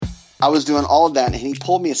I was doing all of that, and he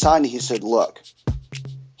pulled me aside and he said, look,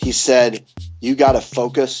 he said, you got to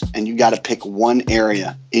focus and you got to pick one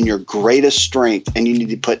area in your greatest strength, and you need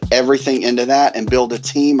to put everything into that and build a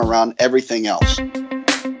team around everything else.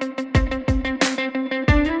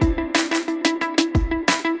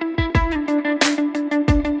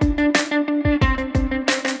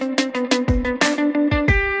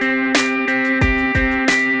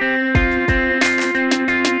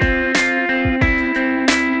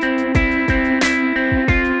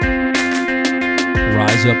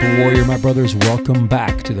 Up, warrior, my brothers, welcome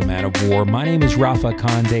back to the Man of War. My name is Rafa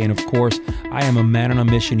Conde, and of course, I am a man on a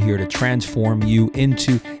mission here to transform you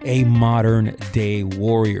into a modern day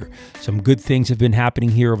warrior. Some good things have been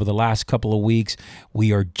happening here over the last couple of weeks.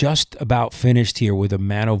 We are just about finished here with the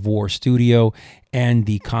Man of War studio and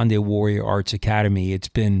the Conde Warrior Arts Academy. It's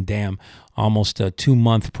been, almost a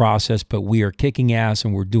 2-month process, but we are kicking ass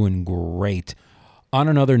and we're doing great. On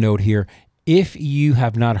another note here, if you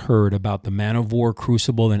have not heard about the Man of War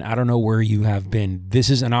Crucible, then I don't know where you have been. This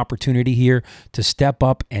is an opportunity here to step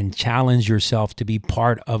up and challenge yourself to be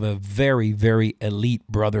part of a very, very elite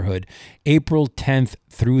brotherhood. April 10th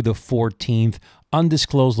through the 14th,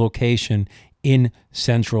 undisclosed location in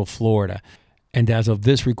Central Florida. And as of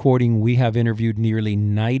this recording, we have interviewed nearly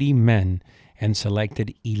 90 men and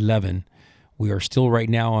selected 11. We are still right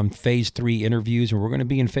now on phase 3 interviews, and we're going to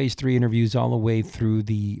be in phase 3 interviews all the way through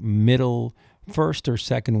the first or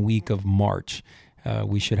second week of March.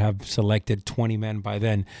 We should have selected 20 men by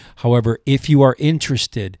then. However, if you are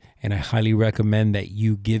interested, and I highly recommend that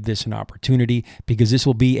you give this an opportunity because this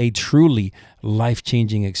will be a truly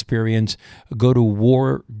life-changing experience, go to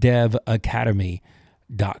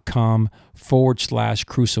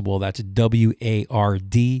wardevacademy.com/crucible. That's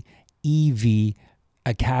WARDEV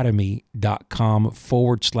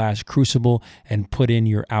academy.com/crucible and put in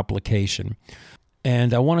your application.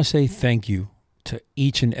 And I want to say thank you to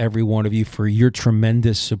each and every one of you for your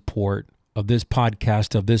tremendous support of this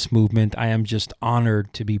podcast, of this movement. I am just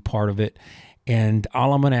honored to be part of it. And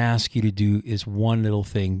all I'm going to ask you to do is one little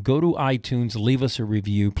thing. Go to iTunes, leave us a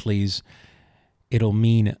review, please. It'll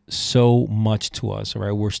mean so much to us, all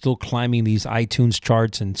right? We're still climbing these iTunes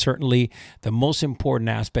charts, and certainly the most important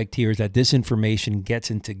aspect here is that this information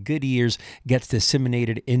gets into good ears, gets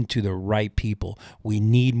disseminated into the right people. We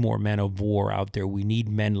need more men of war out there. We need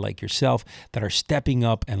men like yourself that are stepping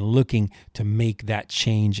up and looking to make that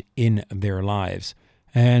change in their lives.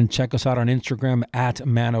 And check us out on Instagram at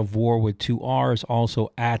Man of War with 2 R's,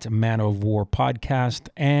 also at Man of War Podcast.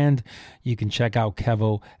 And you can check out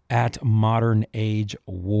Kevo at Modern Age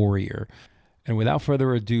Warrior. And without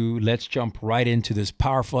further ado, let's jump right into this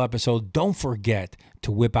powerful episode. Don't forget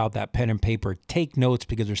to whip out that pen and paper, take notes,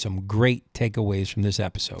 because there's some great takeaways from this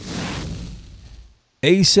episode.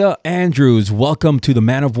 Asa Andrews, welcome to the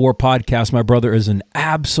Man of War Podcast. My brother, it is an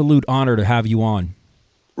absolute honor to have you on.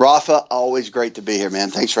 Rafa, always great to be here, man.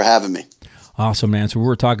 Thanks for having me. Awesome, man. So we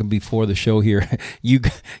were talking before the show here. You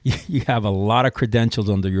have a lot of credentials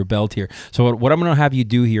under your belt here. So what I'm going to have you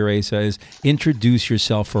do here, Asa, is introduce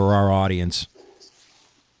yourself for our audience.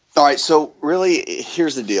 All right. So really,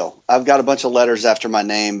 here's the deal. I've got a bunch of letters after my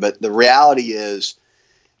name, but the reality is,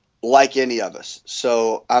 like any of us.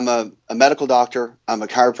 So I'm a medical doctor. I'm a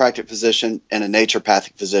chiropractic physician and a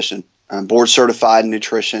naturopathic physician. I'm board certified in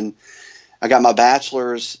nutrition. I got my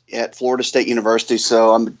bachelor's at Florida State University,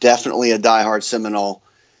 so I'm definitely a diehard Seminole.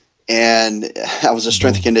 And I was a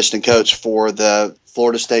strength and conditioning coach for the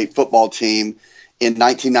Florida State football team in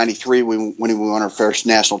 1993 when we won our first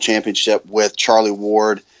national championship with Charlie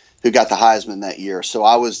Ward, who got the Heisman that year. So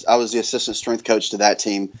I was the assistant strength coach to that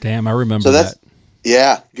team. Damn, I remember that.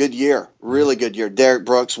 Yeah, good year, really good year. Derek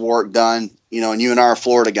Brooks, Warwick Dunn, and you and I are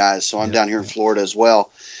Florida guys, so I'm down here in Florida as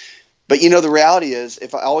well. But, the reality is,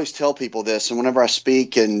 if I always tell people this, and whenever I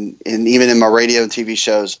speak and even in my radio and TV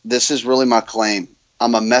shows, this is really my claim.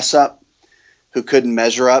 I'm a mess up who couldn't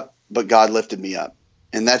measure up, but God lifted me up.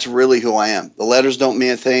 And that's really who I am. The letters don't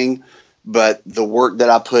mean a thing, but the work that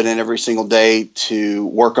I put in every single day to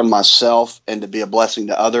work on myself and to be a blessing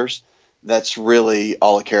to others, that's really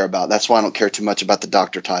all I care about. That's why I don't care too much about the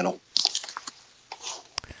doctor title.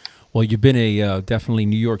 Well, you've been a definitely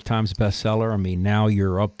New York Times bestseller. I mean, now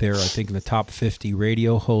you're up there, I think, in the top 50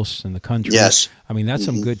 radio hosts in the country. Yes. I mean, that's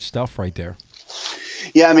some good stuff right there.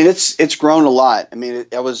 Yeah, I mean, it's grown a lot. I mean,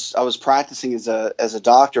 I was practicing as a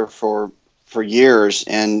doctor for years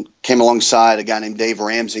and came alongside a guy named Dave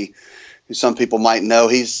Ramsey, who some people might know.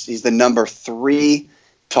 He's the number 3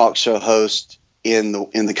 talk show host in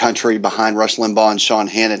the country behind Rush Limbaugh and Sean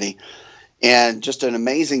Hannity. And just an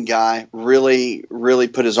amazing guy, really, really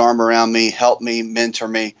put his arm around me, helped me, mentor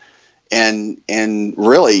me. and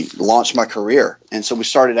really launched my career. And so we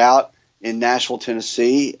started out in Nashville,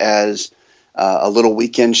 Tennessee, as a little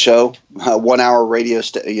weekend show, a 1 hour radio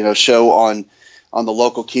show on the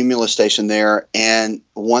local Cumulus station there. And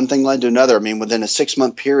one thing led to another. I mean, within a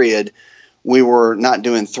 6-month period, we were not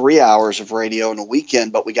doing 3 hours of radio in a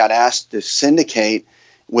weekend, but we got asked to syndicate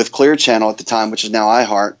with Clear Channel at the time, which is now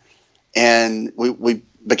iHeart. And we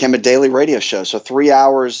became a daily radio show. So 3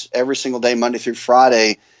 hours every single day, Monday through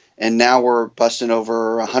Friday. And now we're busting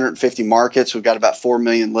over 150 markets. We've got about 4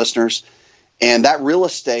 million listeners. And that real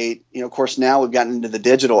estate, of course, now we've gotten into the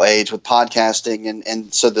digital age with podcasting.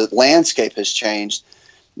 And so the landscape has changed.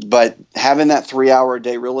 But having that 3 hour a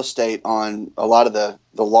day real estate on a lot of the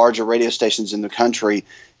larger radio stations in the country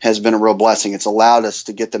has been a real blessing. It's allowed us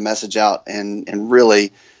to get the message out and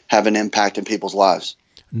really have an impact in people's lives.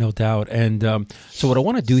 No doubt. And so what I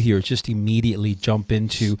want to do here is just immediately jump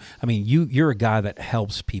into, I mean, you're a guy that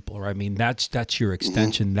helps people, right? I mean, that's your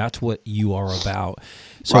extension. Mm-hmm. That's what you are about.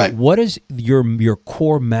 So right. What is your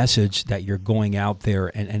core message that you're going out there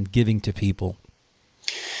and giving to people?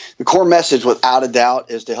 The core message, without a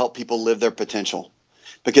doubt, is to help people live their potential,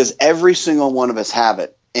 because every single one of us have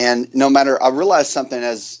it. And no matter, I realized something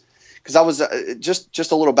because I was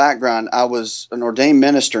just a little background. I was an ordained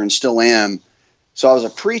minister and still am. So I was a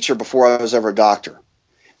preacher before I was ever a doctor.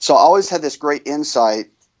 So I always had this great insight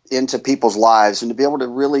into people's lives and to be able to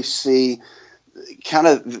really see kind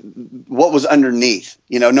of what was underneath.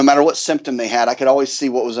 No matter what symptom they had, I could always see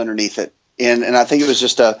what was underneath it. And I think it was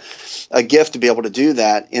just a gift to be able to do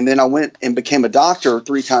that. And then I went and became a doctor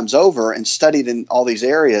 3 times over and studied in all these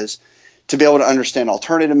areas to be able to understand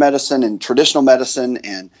alternative medicine and traditional medicine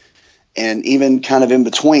and even kind of in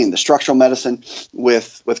between, the structural medicine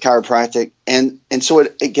with chiropractic. And so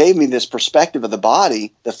it gave me this perspective of the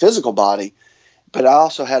body, the physical body, but I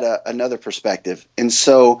also had another perspective. And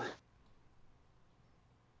so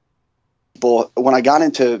when I got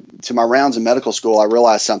into my rounds in medical school, I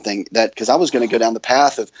realized something, that because I was going to go down the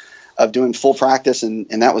path of doing full practice, and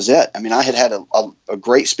that was it. I mean, I had a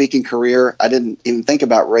great speaking career. I didn't even think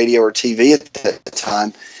about radio or TV at the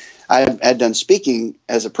time. I had done speaking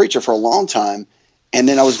as a preacher for a long time, and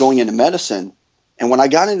then I was going into medicine. And when I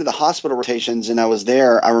got into the hospital rotations and I was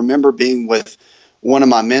there, I remember being with one of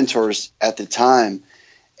my mentors at the time,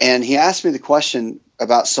 and he asked me the question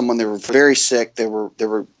about someone. They were very sick. They were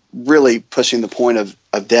really pushing the point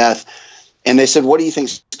of death. And they said, "What do you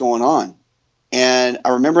think's going on?" And I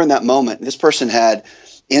remember in that moment, this person had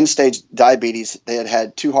end-stage diabetes. They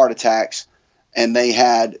had 2 heart attacks, and they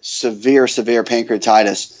had severe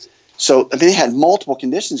pancreatitis. So they had multiple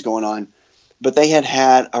conditions going on, but they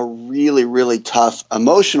had a really, really tough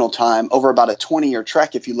emotional time over about a 20-year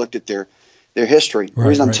trek if you looked at their history. Right, the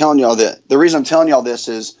reason I'm telling you all this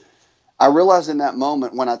is I realized in that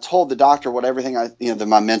moment when I told the doctor what everything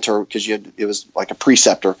my mentor, because it was like a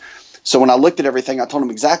preceptor. So when I looked at everything, I told him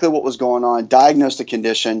exactly what was going on, diagnosed the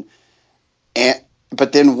condition,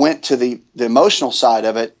 but then went to the emotional side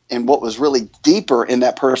of it and what was really deeper in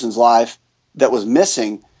that person's life that was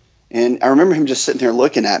missing. And I remember him just sitting there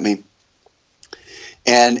looking at me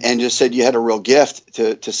and just said, "You had a real gift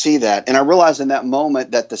to see that." And I realized in that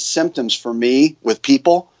moment that the symptoms for me with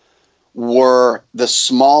people were the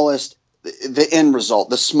smallest, the end result,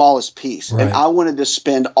 the smallest piece. Right. And I wanted to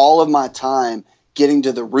spend all of my time getting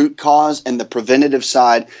to the root cause and the preventative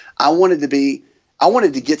side. I wanted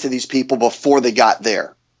to get to these people before they got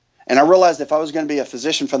there. And I realized if I was going to be a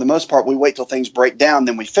physician, for the most part, we wait till things break down,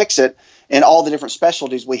 then we fix it. And all the different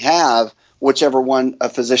specialties we have, whichever one a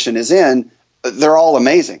physician is in, they're all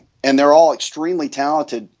amazing. And they're all extremely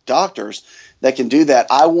talented doctors that can do that.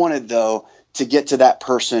 I wanted, though, to get to that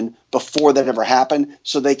person before that ever happened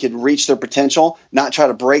so they could reach their potential, not try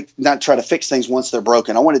to fix things once they're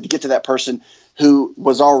broken. I wanted to get to that person who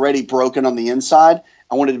was already broken on the inside.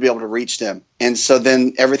 I wanted to be able to reach them. And so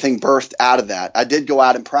then everything birthed out of that. I did go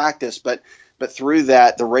out and practice, but through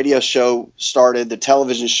that, the radio show started, the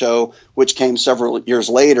television show, which came several years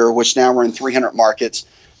later, which now we're in 300 markets.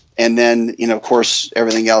 And then, of course,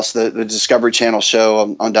 everything else, the Discovery Channel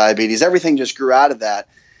show on diabetes, everything just grew out of that.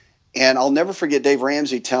 And I'll never forget Dave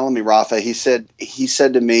Ramsey telling me, Rafa, he said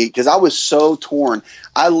to me, because I was so torn.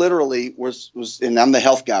 I literally was, and I'm the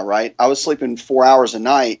health guy, right? I was sleeping 4 hours a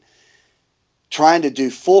night trying to do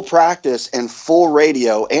full practice and full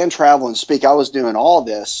radio and travel and speak. I was doing all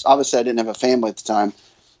this. Obviously, I didn't have a family at the time.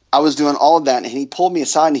 I was doing all of that. And he pulled me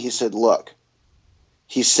aside and he said, "Look,"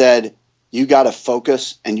 he said, "you got to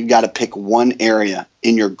focus and you got to pick one area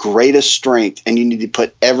in your greatest strength, and you need to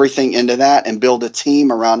put everything into that and build a team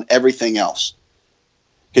around everything else.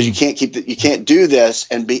 Because you can't do this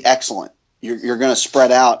and be excellent. you're going to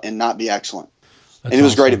spread out and not be excellent. That's and it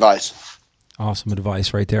was awesome. Great advice. Awesome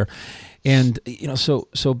advice right there. And,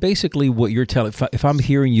 so basically what you're telling, if I'm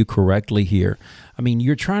hearing you correctly here, I mean,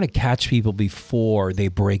 you're trying to catch people before they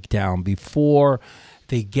break down, before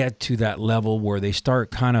they get to that level where they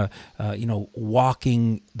start kind of,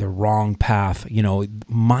 walking the wrong path,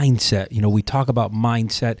 mindset. We talk about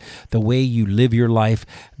mindset, the way you live your life,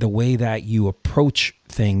 the way that you approach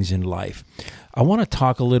things in life. I want to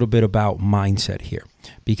talk a little bit about mindset here,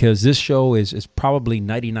 because this show is probably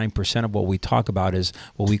 99% of what we talk about is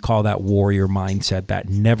what we call that warrior mindset, that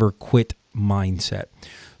never quit mindset.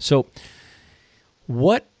 So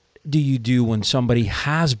what do you do when somebody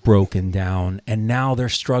has broken down and now they're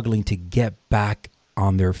struggling to get back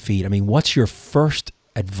on their feet? I mean, what's your first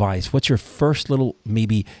advice? What's your first little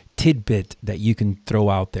maybe tidbit that you can throw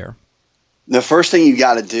out there? The first thing you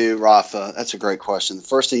got to do, Rafa, that's a great question. The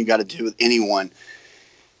first thing you got to do with anyone,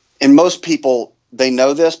 and most people, they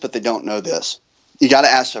know this, but they don't know this. You got to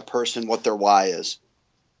ask a person what their why is.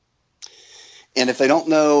 And if they don't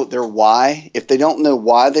know their why, if they don't know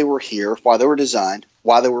why they were here, why they were designed,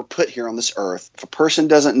 why they were put here on this earth, if a person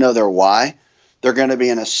doesn't know their why, they're going to be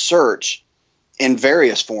in a search in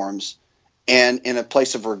various forms and in a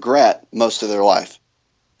place of regret most of their life.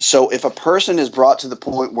 So if a person is brought to the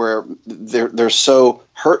point where they're so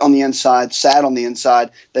hurt on the inside, sad on the inside,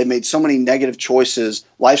 they've made so many negative choices,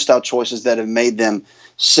 lifestyle choices that have made them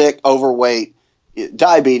sick, overweight,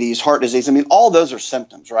 diabetes, heart disease. I mean, all those are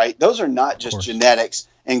symptoms, right? Those are not just genetics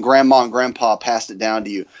and grandma and grandpa passed it down to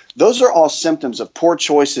you. Those are all symptoms of poor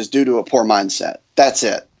choices due to a poor mindset. That's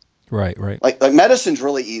it. Right. Like medicine's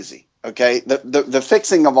really easy. Okay. The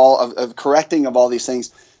fixing of correcting of all these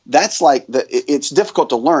things, that's like it's difficult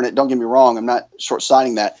to learn it. Don't get me wrong. I'm not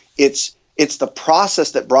short-sighting that. It's the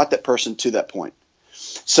process that brought that person to that point.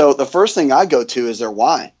 So the first thing I go to is their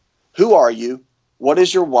why. Who are you? What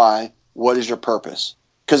is your why? What is your purpose?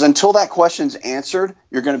 Because until that question's answered,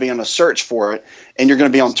 you're going to be on a search for it, and you're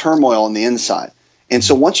going to be on turmoil on the inside. And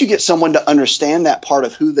so once you get someone to understand that part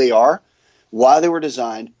of who they are, why they were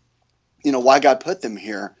designed, why God put them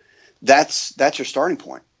here, that's your starting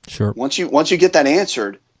point. Sure. Once you get that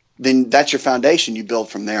answered, then that's your foundation. You build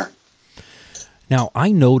from there. Now,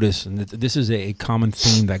 I notice, and this is a common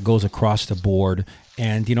theme that goes across the board,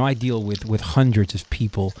 and, I deal with hundreds of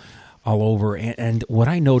people all over, and what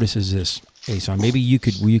I notice is this, Ason, maybe you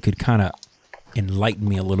could kind of enlighten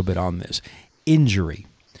me a little bit on this. Injury.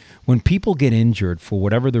 When people get injured, for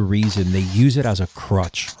whatever the reason, they use it as a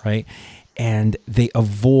crutch, right? And they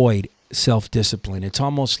avoid self-discipline. It's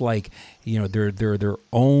almost like, they're their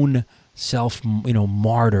own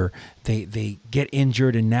martyr. They get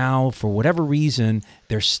injured, and now for whatever reason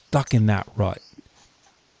they're stuck in that rut.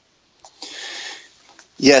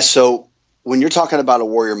 Yeah. So when you're talking about a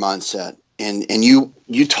warrior mindset, and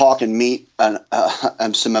you talk and meet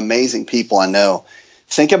some amazing people I know,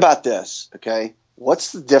 think about this. Okay,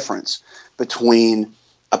 what's the difference between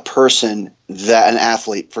a person an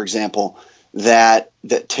athlete, for example, that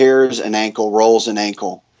tears an ankle, rolls an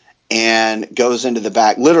ankle, and goes into the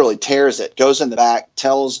back, literally tears it, goes in the back,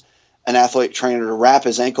 tells an athletic trainer to wrap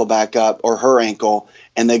his ankle back up or her ankle,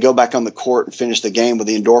 and they go back on the court and finish the game with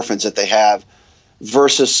the endorphins that they have,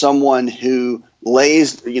 versus someone who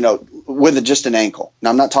lays, with just an ankle. Now,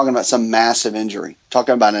 I'm not talking about some massive injury, I'm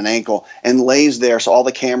talking about an ankle, and lays there so all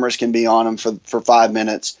the cameras can be on him for 5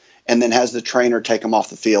 minutes, and then has the trainer take him off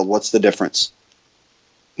the field. What's the difference?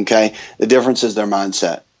 Okay. The difference is their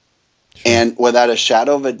mindset. Sure. And without a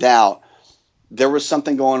shadow of a doubt, there was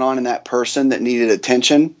something going on in that person that needed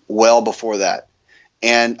attention well before that.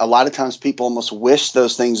 And a lot of times people almost wish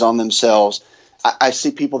those things on themselves. I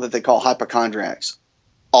see people that they call hypochondriacs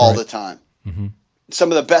all the time. Mm-hmm.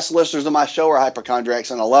 Some of the best listeners of my show are hypochondriacs,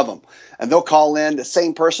 and I love them. And they'll call in, the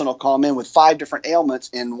same person will call them in with 5 different ailments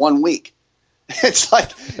in 1 week. It's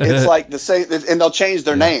like the same, and they'll change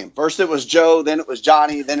their name. First it was Joe, then it was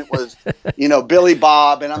Johnny, then it was, Billy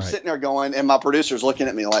Bob. And I'm sitting there going, and my producer's looking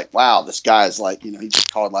at me like, wow, this guy is like, he just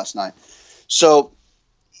called last night. So,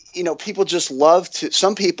 people just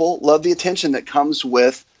some people love the attention that comes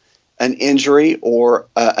with an injury or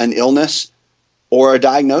an illness or a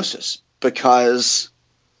diagnosis, because,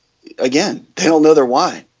 again, they don't know their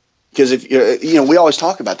why. Because if we always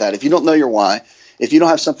talk about that. If you don't know your why, if you don't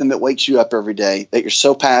have something that wakes you up every day, that you're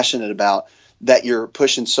so passionate about, that you're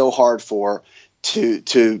pushing so hard for,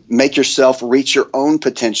 to make yourself reach your own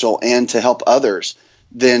potential and to help others,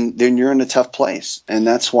 then you're in a tough place. And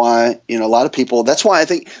that's why, a lot of people, that's why I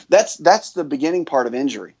think that's the beginning part of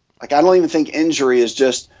injury. Like, I don't even think injury is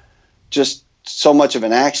just so much of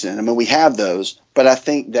an accident. I mean, we have those, but I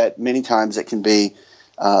think that many times it can be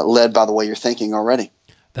led by the way you're thinking already.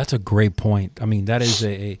 That's a great point. I mean, that is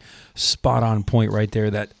a spot on point right there,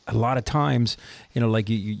 that a lot of times, like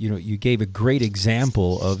you gave a great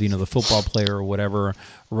example of, the football player or whatever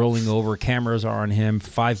rolling over, cameras are on him,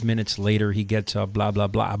 5 minutes later he gets up, blah, blah,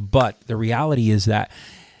 blah. But the reality is that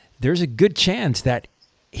there's a good chance that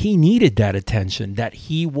he needed that attention, that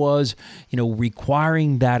he was,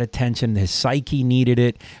 requiring that attention. His psyche needed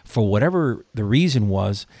it for whatever the reason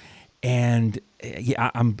was. And yeah,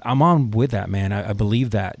 I'm on with that, man. I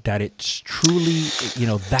believe that it's truly,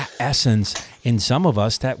 that essence in some of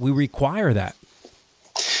us that we require that.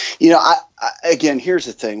 Again, here's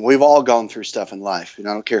the thing. We've all gone through stuff in life, and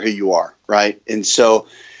I don't care who you are, right? And so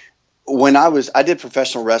when I did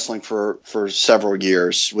professional wrestling for several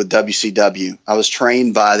years with WCW. I was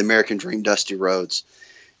trained by the American Dream, Dusty Rhodes,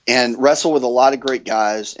 and wrestled with a lot of great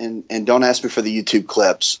guys. And don't ask me for the YouTube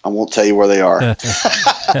clips. I won't tell you where they are.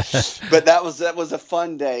 But that was a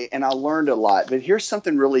fun day, and I learned a lot. But here's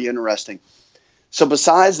something really interesting. So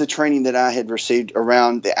besides the training that I had received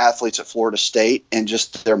around the athletes at Florida State and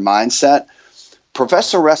just their mindset,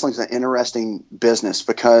 professional wrestling is an interesting business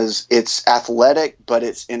because it's athletic, but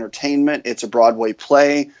it's entertainment. It's a Broadway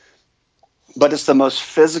play, but it's the most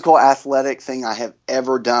physical athletic thing I have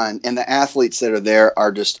ever done. And the athletes that are there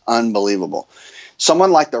are just unbelievable.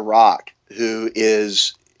 Someone like The Rock, who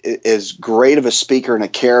is great of a speaker and a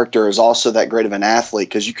character, is also that great of an athlete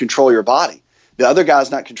because you control your body. The other guy's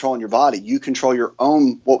not controlling your body. You control your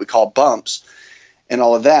own, what we call bumps and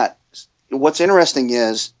all of that. What's interesting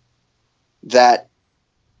is that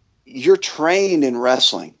you're trained in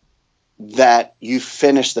wrestling that you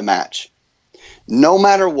finish the match. No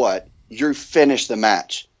matter what, you finish the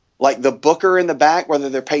match. Like the booker in the back, whether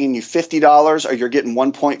they're paying you $50 or you're getting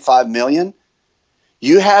 $1.5 million,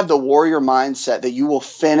 you have the warrior mindset that you will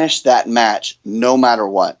finish that match no matter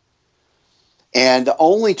what. And the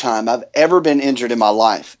only time I've ever been injured in my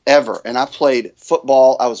life, ever, and I played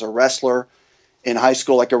football, I was a wrestler in high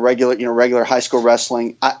school, like a regular high school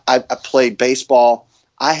wrestling. I played baseball.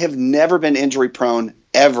 I have never been injury prone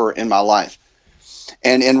ever in my life.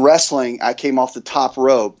 And in wrestling, I came off the top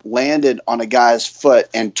rope, landed on a guy's foot,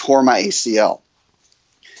 and tore my ACL.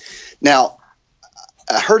 Now,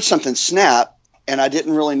 I heard something snap, and I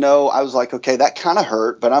didn't really know. I was like, okay, that kind of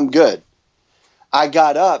hurt, but I'm good. I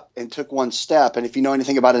got up and took one step, and if you know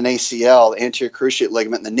anything about an ACL, the anterior cruciate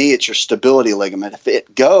ligament in the knee, it's your stability ligament. If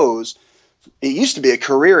it goes, it used to be a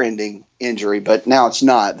career-ending injury, but now it's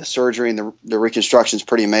not. The surgery and the reconstruction is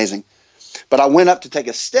pretty amazing. But I went up to take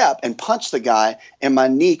a step and punched the guy, and my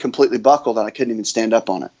knee completely buckled, and I couldn't even stand up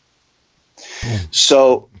on it.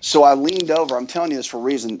 So I leaned over. I'm telling you this for a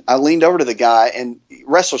reason. I leaned over to the guy, and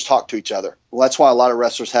wrestlers talk to each other. Well, that's why a lot of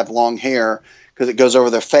wrestlers have long hair, because it goes over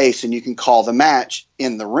their face, and you can call the match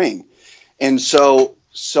in the ring. And so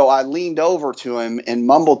I leaned over to him and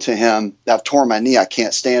mumbled to him, I've torn my knee. I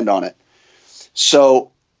can't stand on it.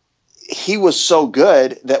 So he was so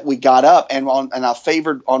good that we got up and I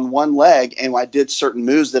favored on one leg, and I did certain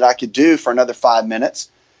moves that I could do for another 5 minutes,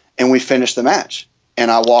 and we finished the match. And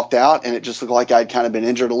I walked out, and it just looked like I'd kind of been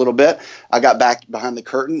injured a little bit. I got back behind the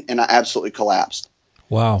curtain, and I absolutely collapsed.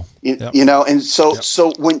 Wow. Yep. And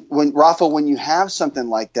so when Rafa, when you have something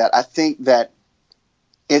like that, I think that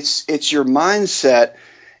it's your mindset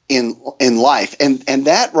in life. And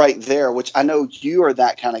that right there, which I know you are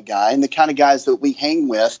that kind of guy, and the kind of guys that we hang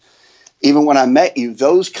with, even when I met you,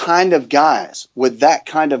 those kind of guys with that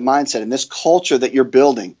kind of mindset and this culture that you're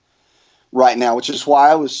building right now, which is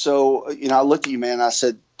why I was so, I looked at you, man, and I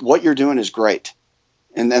said, what you're doing is great.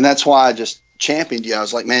 And that's why I just championed you. I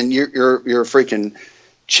was like, man, you're a freaking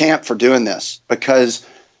champ for doing this, because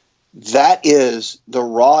that is the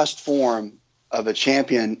rawest form of a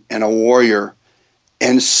champion and a warrior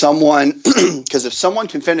and someone, because if someone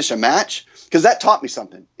can finish a match, because that taught me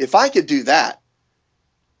something. If I could do that,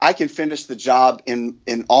 I can finish the job in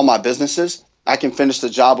all my businesses. I can finish the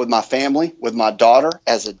job with my family, with my daughter,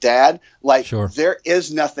 as a dad. Like, sure. There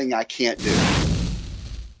is nothing I can't do.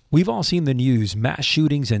 We've all seen the news. Mass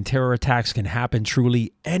shootings and terror attacks can happen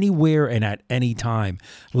truly anywhere and at any time.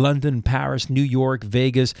 London, Paris, New York,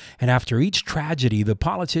 Vegas. And after each tragedy, the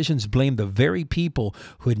politicians blame the very people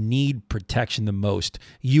who need protection the most,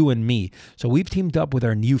 you and me. So we've teamed up with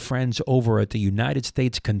our new friends over at the United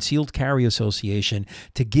States Concealed Carry Association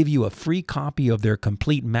to give you a free copy of their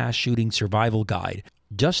complete mass shooting survival guide.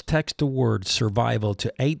 Just text the word survival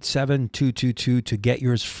to 87222 to get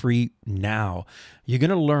yours free now. You're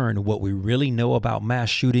going to learn what we really know about mass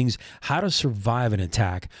shootings, how to survive an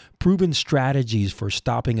attack, proven strategies for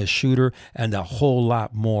stopping a shooter, and a whole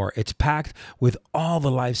lot more. It's packed with all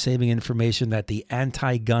the life-saving information that the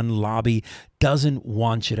anti-gun lobby doesn't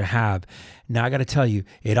want you to have. Now, I got to tell you,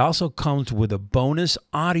 it also comes with a bonus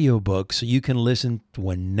audiobook so you can listen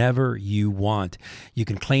whenever you want. You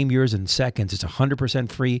can claim yours in seconds. It's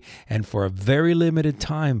 100% free. And for a very limited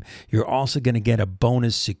time, you're also going to get a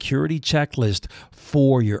bonus security checklist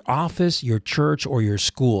for your office, your church, or your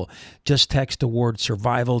school. Just text the word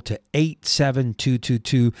survival to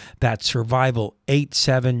 87222. That's survival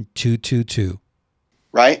 87222.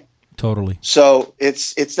 Right? Totally. So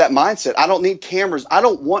it's that mindset. I don't need cameras. I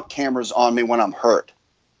don't want cameras on me when I'm hurt.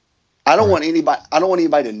 I don't want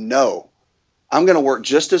anybody to know. I'm going to work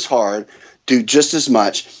just as hard, do just as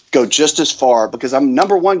much, go just as far, because I'm,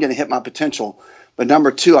 number one, going to hit my potential. But number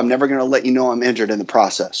two, I'm never going to let you know I'm injured in the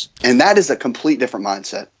process. And that is a complete different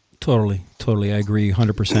mindset. Totally. I agree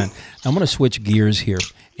 100%. I'm going to switch gears here,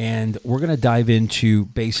 and we're going to dive into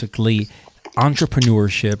basically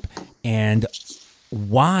entrepreneurship and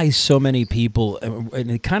why so many people, and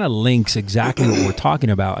it kind of links exactly what we're talking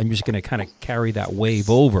about. I'm just going to kind of carry that wave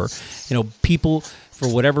over. People, for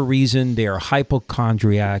whatever reason, they are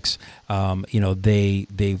hypochondriacs.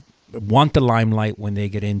 They want the limelight when they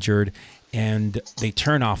get injured, and they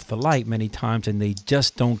turn off the light many times, and they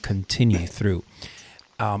just don't continue through.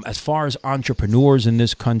 As far as entrepreneurs in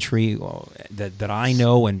this country that I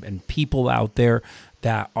know, and people out there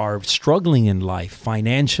that are struggling in life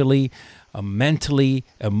financially, mentally,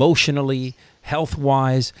 emotionally,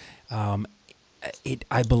 health-wise,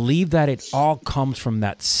 I believe that it all comes from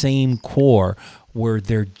that same core where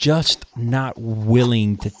they're just not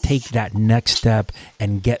willing to take that next step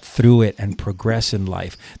and get through it and progress in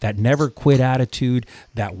life. That never quit attitude,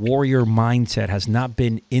 that warrior mindset has not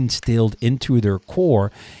been instilled into their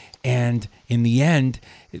core. And in the end,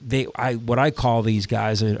 what I call these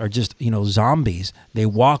guys are just, zombies. They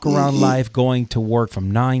walk around life going to work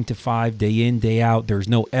from 9 to 5, day in, day out. There's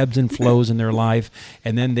no ebbs and flows in their life.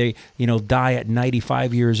 And then they, die at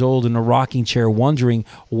 95 years old in a rocking chair wondering,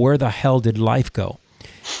 where the hell did life go?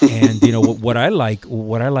 And, what I like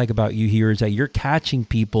about you here is that you're catching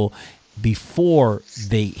people before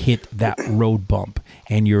they hit that road bump,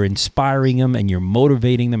 and you're inspiring them, and you're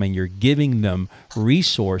motivating them, and you're giving them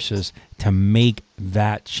resources to make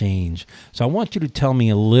that change. So I want you to tell me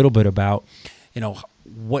a little bit about,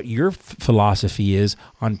 what your philosophy is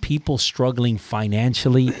on people struggling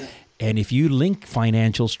financially, and if you link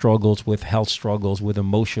financial struggles with health struggles, with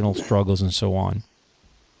emotional struggles, and so on.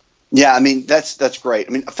 Yeah, that's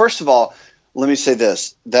great. First of all, let me say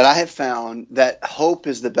this, that I have found that hope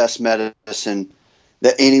is the best medicine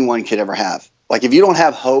that anyone could ever have. Like, if you don't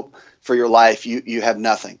have hope for your life, you have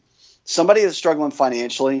nothing. Somebody that's struggling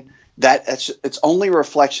financially, it's only a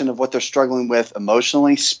reflection of what they're struggling with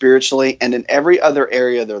emotionally, spiritually, and in every other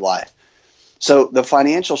area of their life. So the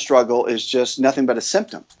financial struggle is just nothing but a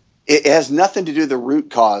symptom. It has nothing to do with the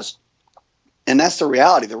root cause. And that's the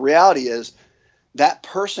reality. The reality is that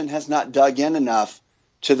person has not dug in enough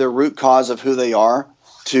to the root cause of who they are,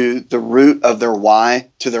 to the root of their why,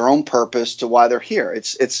 to their own purpose, to why they're here.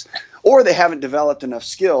 Or they haven't developed enough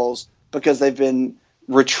skills because they've been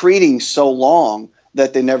retreating so long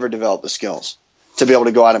that they never developed the skills to be able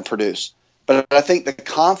to go out and produce. But I think the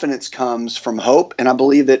confidence comes from hope, and I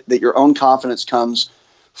believe that your own confidence comes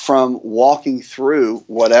from walking through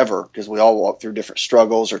whatever, because we all walk through different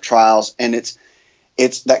struggles or trials, and it's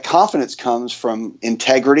that confidence comes from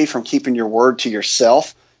integrity, from keeping your word to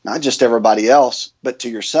yourself, not just everybody else, but to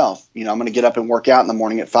yourself. I'm going to get up and work out in the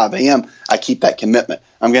morning at 5 a.m. I keep that commitment.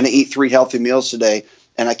 I'm going to eat 3 healthy meals today,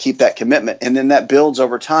 and I keep that commitment. And then that builds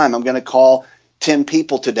over time. I'm going to call 10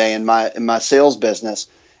 people today in my sales business,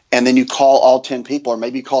 and then you call all 10 people, or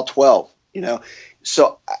maybe you call 12.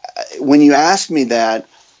 So when you ask me that,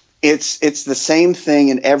 it's the same thing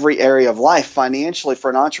in every area of life. Financially, for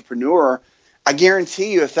an entrepreneur, I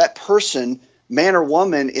guarantee you, if that person, man or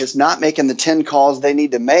woman, is not making the 10 calls they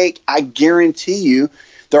need to make, I guarantee you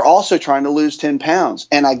they're also trying to lose 10 pounds.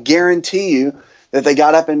 And I guarantee you that they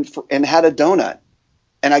got up and had a donut.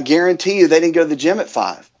 And I guarantee you they didn't go to the gym at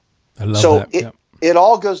 5. I love that. It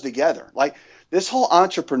all goes together. Like, this whole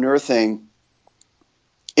entrepreneur thing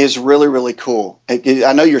is really, really cool.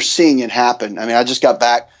 I know you're seeing it happen. I just got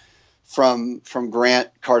back from Grant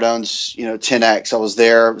Cardone's 10X. I was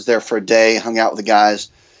there for a day, hung out with the guys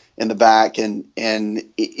in the back, and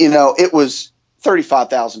it was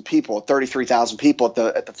 35,000 people, 33,000 people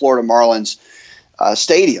at the Florida Marlins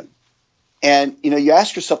stadium. And you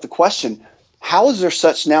ask yourself the question, how is there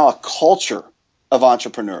such now a culture of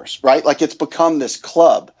entrepreneurs, right? Like it's become this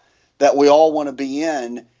club that we all want to be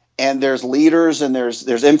in. And there's leaders and there's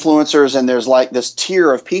influencers and there's like this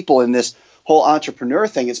tier of people in this whole entrepreneur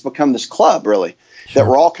thing. It's become this club really that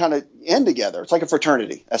we're all kind of in together. It's like a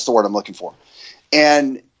fraternity. That's the word I'm looking for.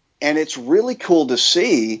 And it's really cool to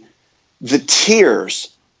see the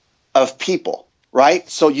tiers of people, right?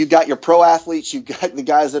 So you got your pro athletes, you got the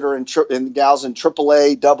guys that are in gals in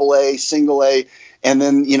AAA, AA, single A, and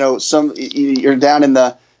then you're down in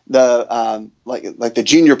the like the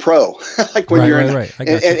junior pro, like when you're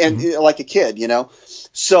and like a kid,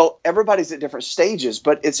 So everybody's at different stages,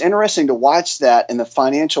 but it's interesting to watch that and the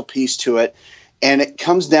financial piece to it, and it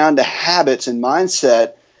comes down to habits and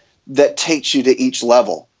mindset that takes you to each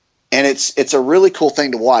level. And it's a really cool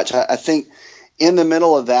thing to watch. I think in the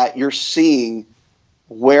middle of that, you're seeing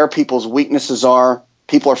where people's weaknesses are.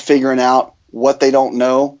 People are figuring out what they don't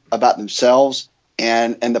know about themselves,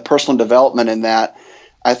 and the personal development in that,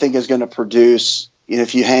 I think, is going to produce,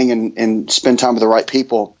 if you hang and spend time with the right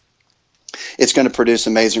people, it's going to produce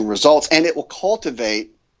amazing results, and it will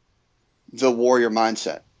cultivate the warrior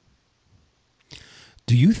mindset.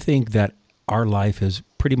 Do you think that our life is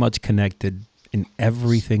pretty much connected in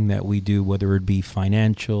everything that we do, whether it be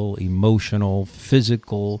financial, emotional,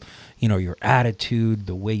 physical, your attitude,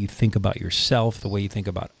 the way you think about yourself, the way you think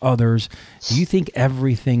about others? Do you think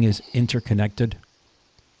everything is interconnected?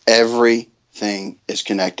 Everything is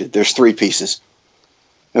connected. There's three pieces.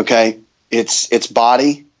 Okay. It's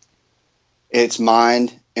body, it's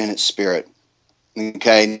mind, and it's spirit.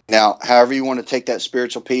 Okay. Now, however you want to take that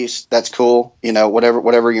spiritual piece, that's cool.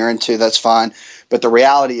 Whatever you're into, that's fine. But the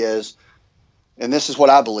reality is, and this is what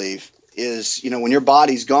I believe, is, when your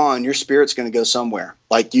body's gone, your spirit's going to go somewhere.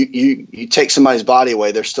 Like you take somebody's body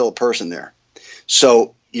away, there's still a person there.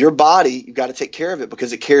 So your body, you've got to take care of it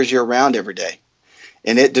because it carries you around every day.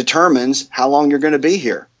 And it determines how long you're going to be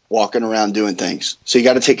here walking around doing things. So you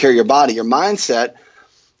got to take care of your body. Your mindset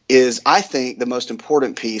is, I think, the most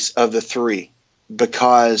important piece of the three,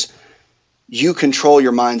 because you control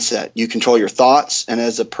your mindset. You control your thoughts. And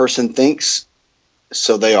as a person thinks,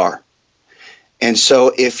 so they are. And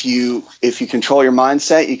so if you control your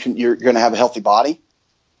mindset, you're going to have a healthy body,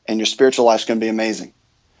 and your spiritual life's going to be amazing.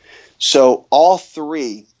 So all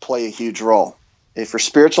three play a huge role. If your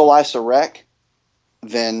spiritual life's a wreck,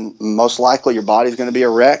 then most likely your body's going to be a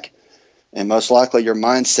wreck, and most likely your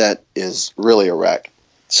mindset is really a wreck.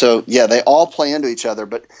 So yeah, they all play into each other.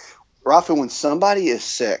 But Rafa, when somebody is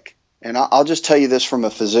sick, and I'll just tell you this from a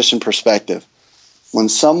physician perspective, when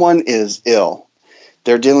someone is ill,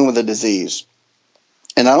 they're dealing with a disease.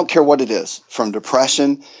 And I don't care what it is, from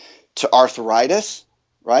depression to arthritis,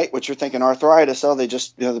 right? What you're thinking, arthritis, they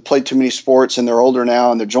just they played too many sports and they're older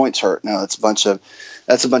now and their joints hurt. No, that's a bunch of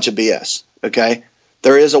BS. Okay,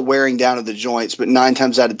 there is a wearing down of the joints, but 9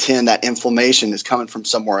 times out of 10, that inflammation is coming from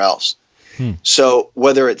somewhere else. So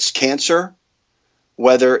whether it's cancer,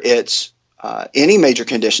 whether it's any major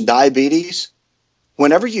condition, diabetes,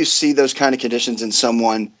 whenever you see those kind of conditions in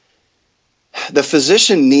someone, the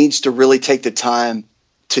physician needs to really take the time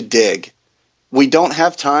to dig. We don't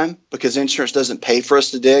have time because insurance doesn't pay for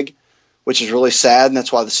us to dig, which is really sad, and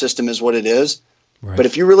that's why the system is what it is. Right. But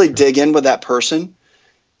if you really dig in with that person,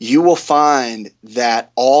 you will find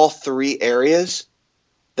that all three areas,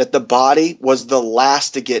 that the body was the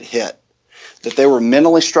last to get hit, that they were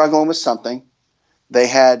mentally struggling with something. They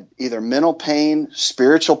had either mental pain,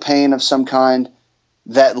 spiritual pain of some kind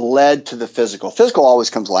that led to the physical. Physical always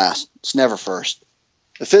comes last. It's never first.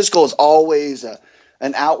 The physical is always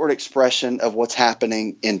an outward expression of what's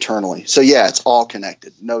happening internally. So yeah, it's all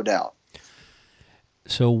connected, no doubt.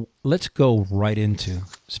 So let's go right into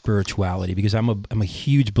spirituality, because I'm a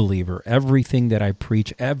huge believer. Everything that I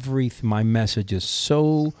preach, my message is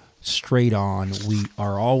so straight on. We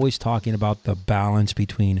are always talking about the balance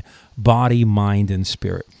between body, mind, and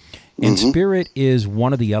spirit. And spirit is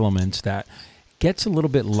one of the elements that gets a little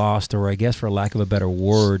bit lost, or I guess for lack of a better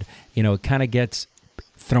word, it kind of gets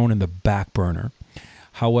thrown in the back burner.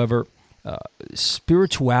 However,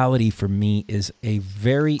 spirituality for me is a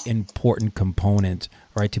very important component,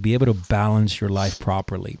 right, to be able to balance your life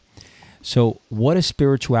properly. So what is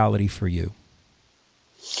spirituality for you?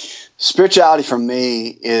 Spirituality for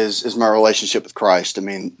me is my relationship with Christ. I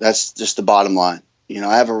mean, that's just the bottom line.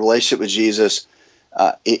 I have a relationship with Jesus.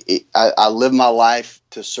 I live my life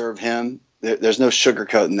to serve him. There's no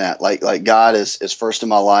sugarcoating that. Like God is first in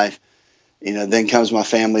my life. Then comes my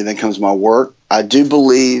family, then comes my work. I do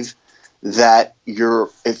believe that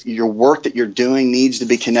if your work that you're doing needs to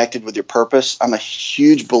be connected with your purpose. I'm a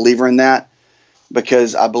huge believer in that,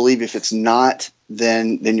 because I believe if it's not,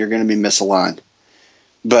 then you're going to be misaligned.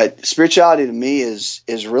 But spirituality to me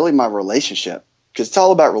is really my relationship, because it's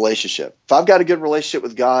all about relationship. If I've got a good relationship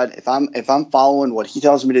with God, if I'm following what He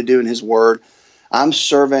tells me to do in His Word, I'm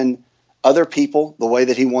serving other people the way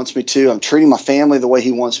that He wants me to. I'm treating my family the way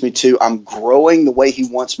He wants me to. I'm growing the way He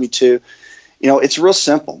wants me to. It's real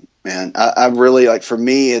simple, man. I really, like, for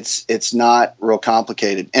me, it's not real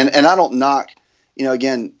complicated. And I don't knock,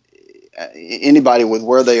 again, anybody with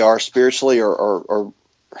where they are spiritually or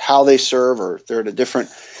how they serve, or if they're at a different,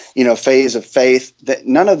 phase of faith. That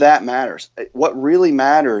none of that matters. What really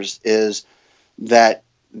matters is that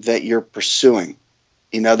you're pursuing.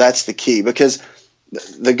 That's the key, because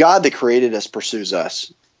the God that created us pursues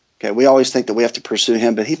us. Okay, we always think that we have to pursue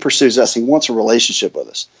Him, but He pursues us. He wants a relationship with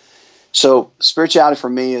us. So spirituality for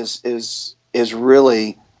me is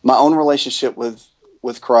really my own relationship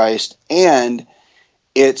with Christ, and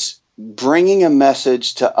it's bringing a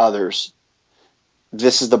message to others.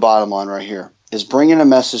 This is the bottom line right here, is bringing a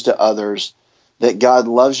message to others that God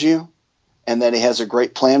loves you and that He has a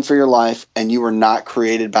great plan for your life, and you were not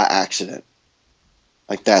created by accident.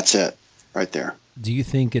 Like, that's it right there. Do you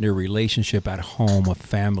think in a relationship at home, a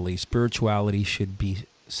family, spirituality should be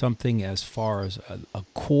something as far as a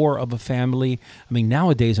core of a family? I mean,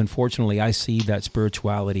 nowadays, unfortunately, I see that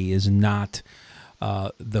spirituality is not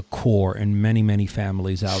the core in many, many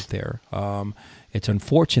families out there. It's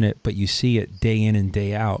unfortunate, but you see it day in and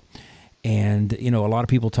day out. And, a lot of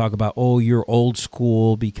people talk about, oh, you're old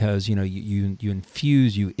school because,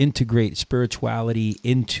 you integrate spirituality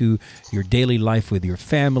into your daily life with your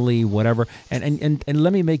family, whatever. And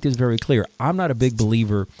let me make this very clear. I'm not a big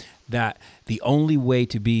believer that the only way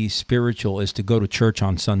to be spiritual is to go to church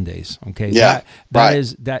on Sundays. Okay. Yeah.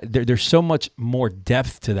 There's so much more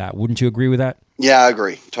depth to that. Wouldn't you agree with that? Yeah, I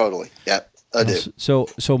agree. Totally. Yeah. I do.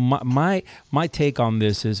 So my take on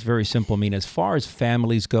this is very simple. I mean, as far as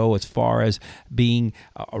families go, as far as being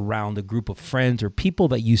around a group of friends or people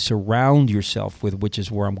that you surround yourself with, which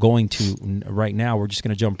is where I'm going to right now, we're just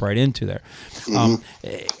going to jump right into there.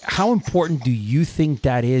 How important do you think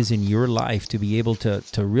that is in your life to be able to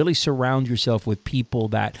really surround yourself with people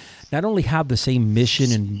that not only have the same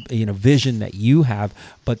mission and vision that you have,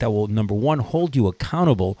 but that will, number one, hold you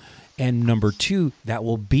accountable, and number two, that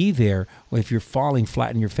will be there if you're falling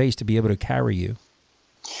flat in your face to be able to carry you?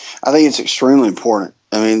 I think it's extremely important.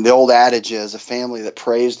 I mean, the old adage is a family that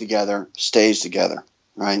prays together stays together,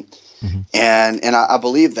 right? Mm-hmm. And I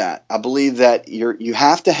believe that. I believe that you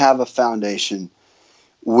have to have a foundation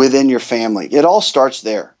within your family. It all starts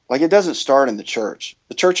there. Like, it doesn't start in the church.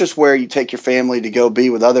 The church is where you take your family to go be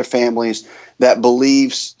with other families that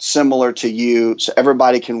believe similar to you, so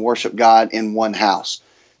everybody can worship God in one house.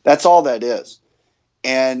 That's all that is.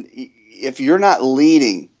 And if you're not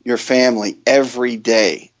leading your family every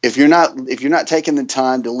day, if you're not taking the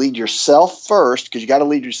time to lead yourself first, because you got to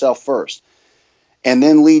lead yourself first, and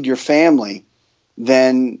then lead your family,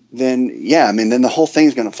 then the whole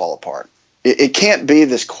thing's going to fall apart. It can't be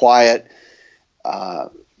this quiet,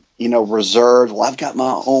 reserved. Well, I've got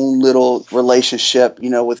my own little relationship,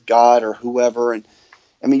 with God or whoever, and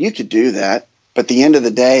I mean, you could do that, but at the end of the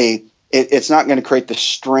day, it's not going to create the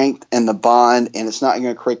strength and the bond, and it's not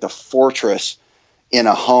going to create the fortress in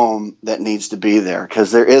a home that needs to be there,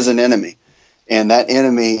 because there is an enemy, and that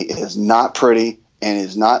enemy is not pretty and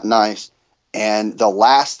is not nice. And the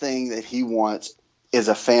last thing that he wants is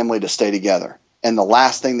a family to stay together. And the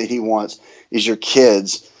last thing that he wants is your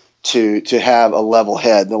kids to have a level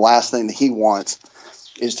head. The last thing that he wants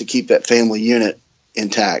is to keep that family unit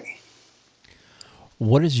intact.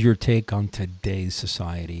 What is your take on today's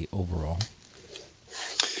society overall?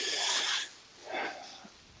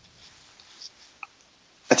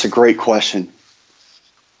 That's a great question.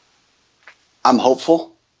 I'm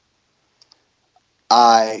hopeful.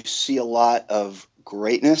 I see a lot of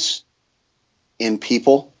greatness in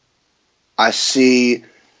people. I see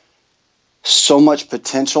so much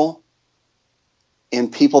potential in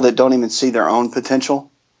people that don't even see their own potential.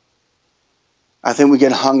 I think we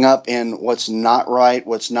get hung up in what's not right,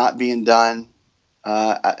 what's not being done,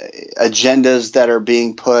 agendas that are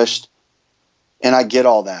being pushed, and I get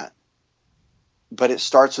all that. But it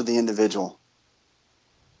starts with the individual.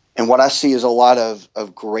 And what I see is a lot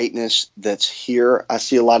of greatness that's here. I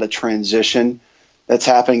see a lot of transition that's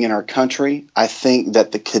happening in our country. I think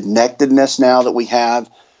that the connectedness now that we have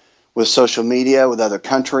with social media, with other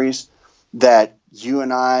countries, that you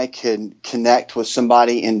and I can connect with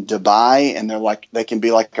somebody in Dubai, and they can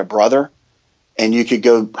be like a brother, and you could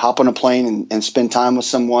go hop on a plane and spend time with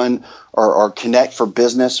someone, or connect for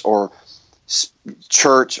business or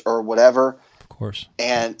church or whatever. course.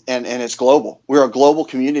 And it's global. We're a global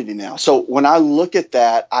community now. So when I look at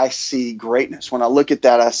that, I see greatness. When I look at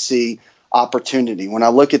that, I see opportunity. When I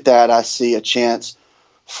look at that, I see a chance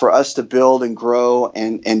for us to build and grow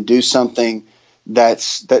and do something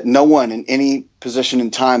that no one in any position in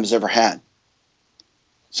time has ever had.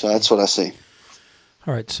 So that's what I see.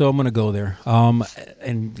 All right, so I'm going to go there.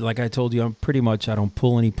 And like I told you, I don't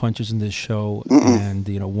pull any punches in this show. And,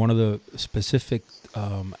 one of the specific,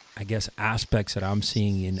 aspects that I'm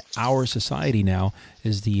seeing in our society now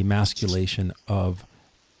is the emasculation of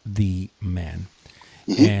the man.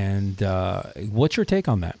 And what's your take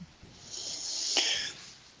on that?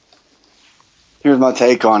 Here's my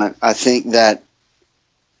take on it. I think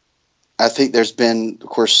there's been, of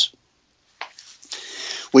course,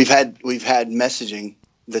 we've had messaging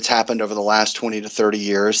that's happened over the last 20 to 30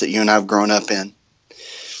 years that you and I have grown up in.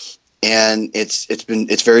 And it's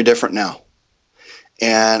very different now.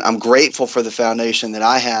 And I'm grateful for the foundation that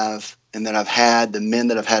I have and that I've had, the men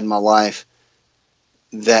that I've had in my life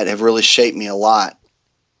that have really shaped me a lot.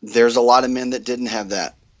 There's a lot of men that didn't have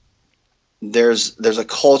that. There's a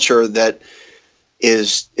culture that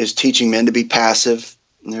is teaching men to be passive.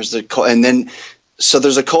 And there's a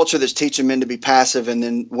culture that's teaching men to be passive, and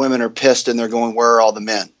then women are pissed and they're going, "Where are all the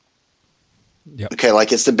men?" Yep. Okay,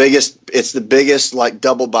 like it's the biggest like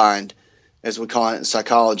double bind, as we call it in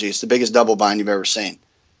psychology. It's the biggest double bind you've ever seen.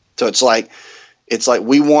 So it's like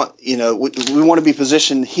we want we want to be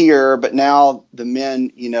positioned here, but now the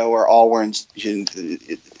men are all wearing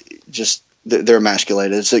they're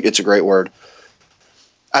emasculated. It's a great word.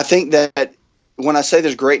 I think that when I say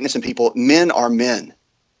there's greatness in people, men are men.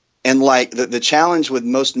 And like the challenge with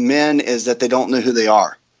most men is that they don't know who they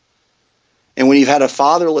are. And when you've had a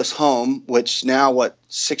fatherless home, which now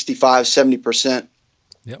 65, 70%,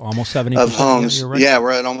 almost 70% of homes, yeah, right. Yeah,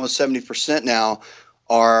 we're at almost 70% now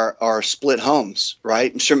are split homes,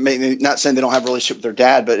 right? I'm sure, maybe not saying they don't have a relationship with their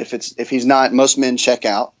dad, but if he's not, most men check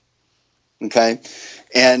out. Okay.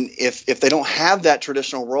 And if they don't have that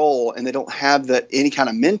traditional role and they don't have any kind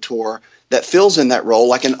of mentor that fills in that role,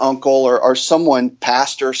 like an uncle or someone,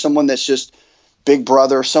 pastor, someone that's just big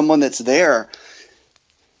brother, someone that's there,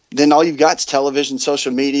 then all you've got is television,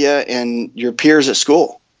 social media, and your peers at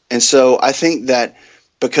school. And so I think that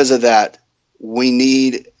because of that,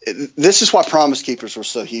 this is why Promise Keepers were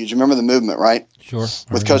so huge. Remember the movement, right? Sure.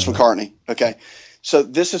 With Coach McCartney. Okay. So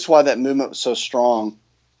this is why that movement was so strong,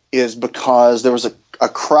 is because there was a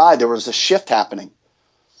cry, there was a shift happening.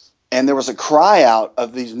 And there was a cry out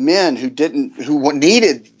of these men who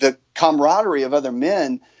needed the camaraderie of other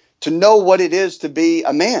men to know what it is to be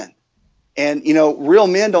a man. And, real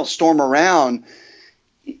men don't storm around,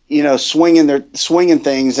 swinging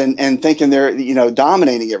things and thinking they're,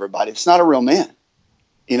 dominating everybody. It's not a real man.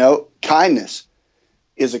 Kindness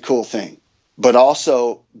is a cool thing, but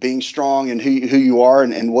also being strong in who you are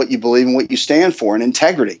and what you believe and what you stand for, and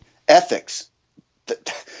integrity, ethics,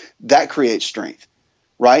 that creates strength.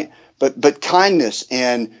 Right? But kindness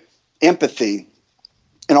and empathy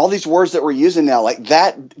and all these words that we're using now, like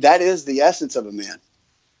that is the essence of a man.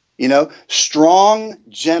 Strong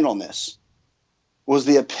gentleness was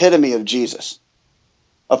the epitome of Jesus.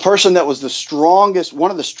 A person that was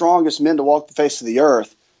one of the strongest men to walk the face of the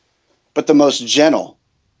earth, but the most gentle,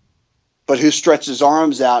 but who stretched his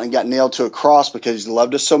arms out and got nailed to a cross because he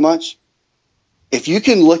loved us so much. If you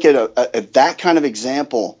can look at that kind of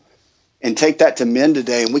example and take that to men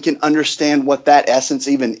today, and we can understand what that essence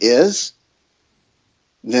even is,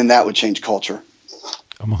 then that would change culture.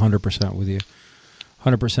 I'm 100% with you.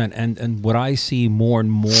 100%. And what I see more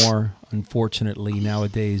and more, unfortunately,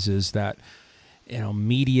 nowadays is that,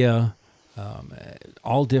 media,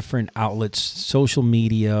 all different outlets, social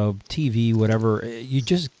media, TV, whatever, you're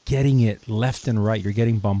just getting it left and right. You're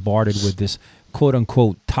getting bombarded with this quote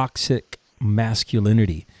unquote toxic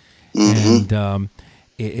masculinity. And,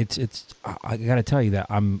 I got to tell you that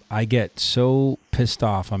I get so pissed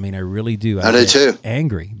off. I mean, I really do. I do too.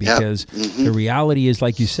 Angry because the reality is,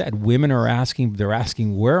 like you said, women are asking,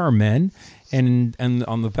 where are men? And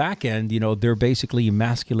on the back end, they're basically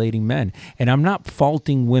emasculating men. And I'm not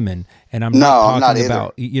faulting women, and I'm not talking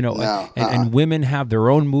about, and women have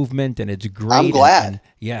their own movement, and it's great. I'm glad.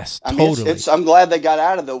 Yes, totally. I'm glad they got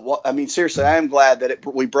out of seriously, I am glad that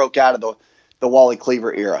we broke out of the Wally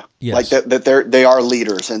Cleaver era. Yes. Like that they are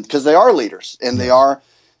leaders, and because they are leaders, and they are,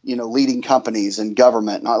 leading companies and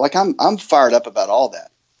government. Like I'm fired up about all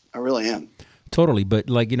that. I really am. Totally. But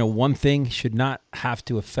one thing should not have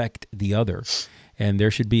to affect the other. and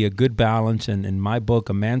there should be a good balance. And in my book,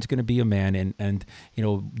 a man's going to be a man. And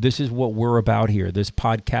this is what we're about here. This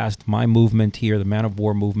podcast, my movement here, the Man of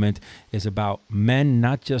War movement, is about men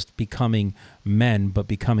not just becoming men, but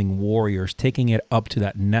becoming warriors, taking it up to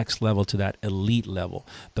that next level, to that elite level,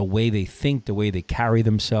 the way they think, the way they carry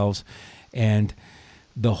themselves. And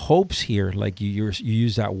the hopes here, like you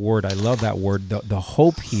use that word, I love that word. The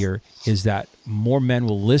hope here is that more men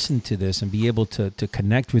will listen to this and be able to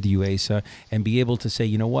connect with you, Asa, and be able to say,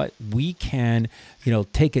 you know what, we can,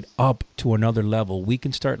 take it up to another level. We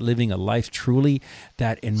can start living a life truly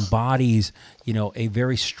that embodies, a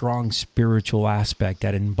very strong spiritual aspect,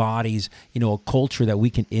 that embodies, a culture that we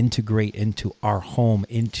can integrate into our home,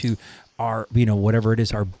 into our, whatever it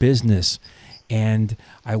is, our business. And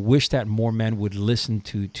I wish that more men would listen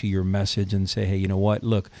to your message and say, hey, you know what?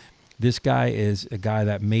 Look, this guy is a guy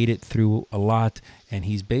that made it through a lot, and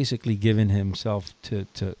he's basically given himself to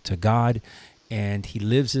God, and he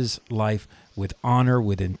lives his life with honor,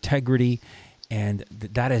 with integrity, and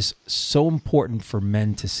that is so important for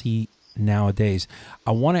men to see nowadays.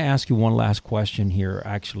 I want to ask you one last question here,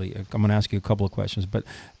 actually. I'm going to ask you a couple of questions, but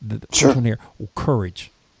the first one here, courage.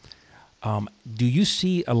 Do you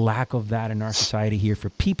see a lack of that in our society here,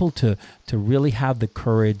 for people to really have the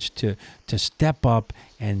courage to step up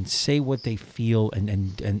and say what they feel,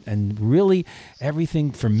 and really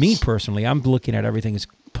everything, for me personally, I'm looking at everything as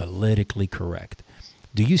politically correct.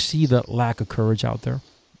 Do you see the lack of courage out there?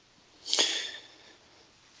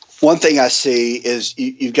 One thing I see is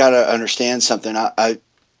you've got to understand something.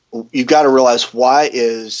 You've got to realize, why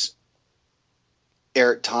is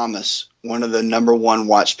Eric Thomas one of the number one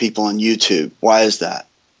watched people on YouTube? Why is that?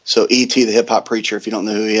 So E.T. the hip hop preacher, if you don't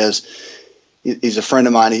know who he is, he's a friend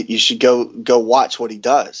of mine. You should go watch what he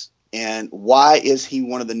does. And why is he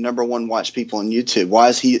one of the number one watched people on YouTube? Why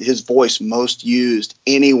is his voice most used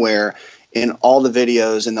anywhere in all the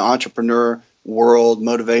videos in the entrepreneur world,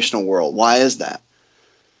 motivational world? Why is that?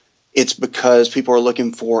 It's because people are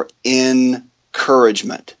looking for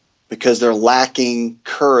encouragement, because they're lacking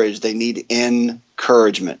courage. They need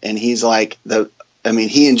encouragement. And he's like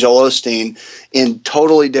he and Joel Osteen, in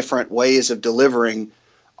totally different ways of delivering,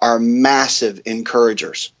 are massive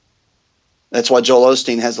encouragers. That's why Joel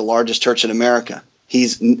Osteen has the largest church in America.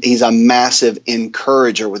 He's a massive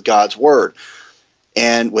encourager with God's word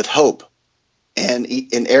and with hope. And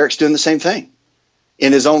Eric's doing the same thing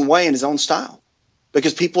in his own way, in his own style,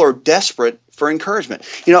 because people are desperate for encouragement.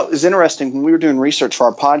 It's interesting, when we were doing research for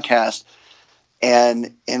our podcast,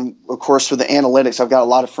 and of course with the analytics, I've got a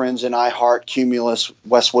lot of friends in iHeart, Cumulus,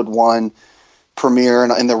 Westwood One, Premiere,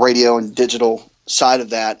 and the radio and digital side of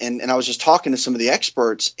that. And I was just talking to some of the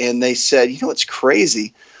experts, and they said, it's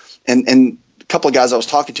crazy. And a couple of guys I was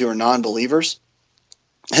talking to are non-believers.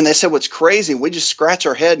 And they said, what's crazy, we just scratch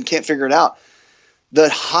our head and can't figure it out. The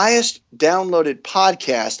highest downloaded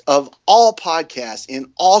podcast of all podcasts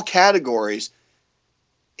in all categories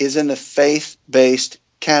is in the faith-based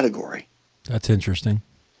category. That's interesting.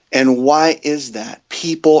 And why is that?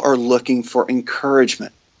 People are looking for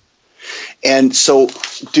encouragement. And so,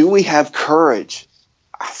 do we have courage?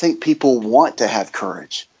 I think people want to have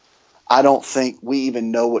courage. I don't think we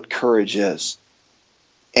even know what courage is.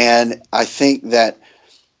 And I think that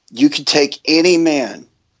you could take any man,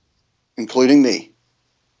 including me.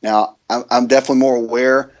 Now, I'm definitely more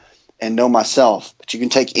aware and know myself, but you can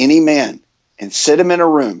take any man and sit him in a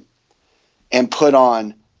room and put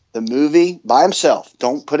on the movie by himself.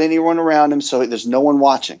 Don't put anyone around him so there's no one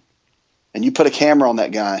watching. And you put a camera on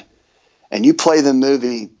that guy and you play the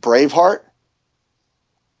movie Braveheart,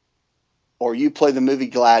 or you play the movie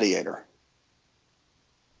Gladiator.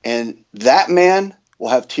 And that man will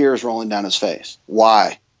have tears rolling down his face.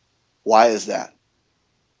 Why? Why is that?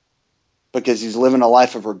 Because he's living a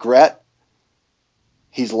life of regret.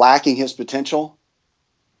 He's lacking his potential.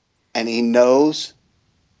 And he knows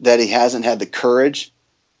that he hasn't had the courage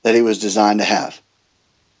that he was designed to have.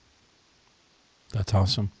 That's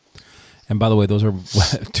awesome. And by the way, those are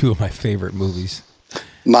two of my favorite movies.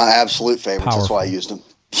 My absolute favorites. Powerful. That's why I used them.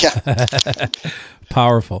 Yeah.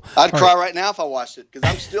 Powerful. I'd cry right now if I watched it, because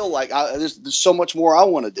I'm still like, there's so much more I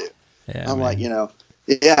want to do. Yeah, I'm man. like,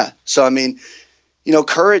 yeah. So,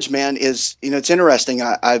 courage, man, is, it's interesting.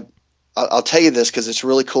 I'll tell you this because it's a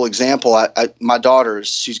really cool example. My daughter,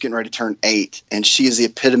 she's getting ready to turn 8, and she is the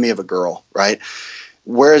epitome of a girl, right?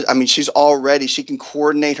 She can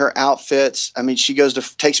coordinate her outfits. She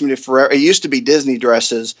takes me to Forever. It used to be Disney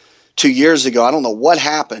dresses 2 years ago. I don't know what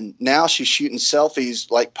happened. Now she's shooting selfies,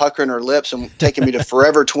 like puckering her lips and taking me to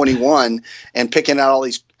Forever 21 and picking out all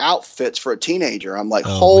these outfits for a teenager. I'm like,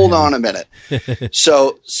 hold on a minute.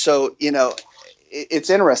 So, it's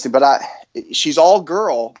interesting, but she's all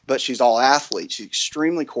girl, but she's all athlete. She's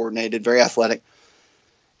extremely coordinated, very athletic.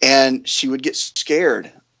 And she would get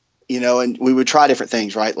scared, and we would try different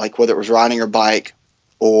things, right? Like whether it was riding her bike,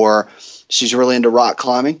 or she's really into rock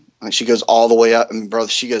climbing. Like she goes all the way up. Brother,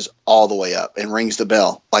 she goes all the way up and rings the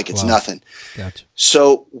bell like it's nothing. Gotcha.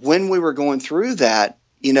 So when we were going through that,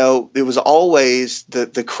 it was always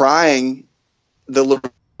the crying. The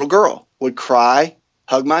little girl would cry,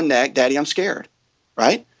 hug my neck, Daddy, I'm scared,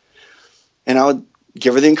 right? And I would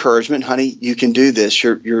give her the encouragement, honey, you can do this.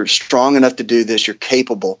 You're strong enough to do this. You're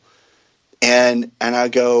capable. And I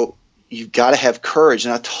go, you've got to have courage.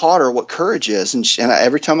 And I taught her what courage is. And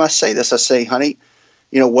every time I say this, I say, honey,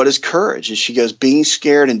 what is courage? And she goes, being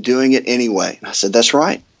scared and doing it anyway. And I said, that's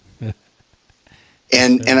right.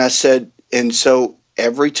 and I said, and so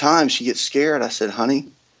every time she gets scared, I said, honey,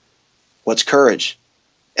 what's courage?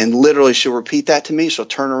 And literally she'll repeat that to me. She'll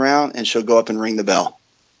turn around and she'll go up and ring the bell.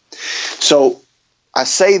 So I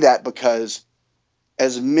say that because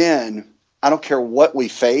as men, I don't care what we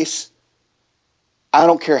face. I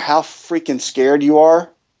don't care how freaking scared you are.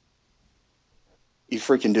 You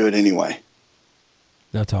freaking do it anyway.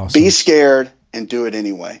 That's awesome. Be scared and do it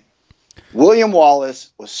anyway. William Wallace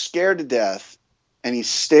was scared to death, and he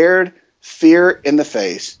stared fear in the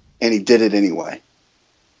face, and he did it anyway.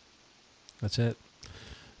 That's it.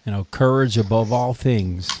 Courage above all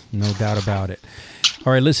things, no doubt about it.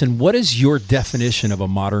 All right, listen, what is your definition of a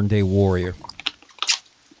modern day warrior?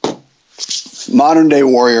 Modern day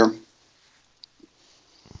warrior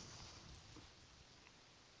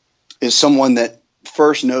is someone that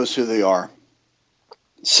first knows who they are.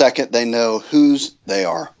 Second, they know whose they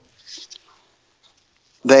are.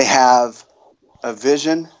 They have a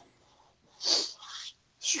vision,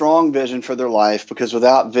 strong vision for their life, because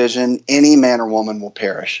without vision, any man or woman will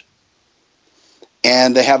perish.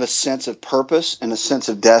 And they have a sense of purpose and a sense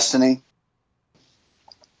of destiny.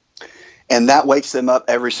 And that wakes them up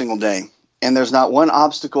every single day. And there's not one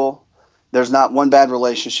obstacle, there's not one bad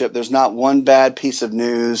relationship, there's not one bad piece of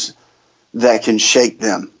news that can shake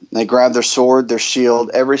them. They grab their sword, their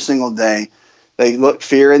shield every single day. They look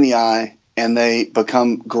fear in the eye, and they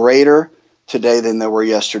become greater today than they were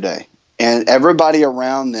yesterday. And everybody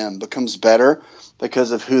around them becomes better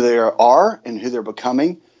because of who they are and who they're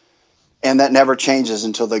becoming. And that never changes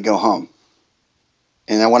until they go home.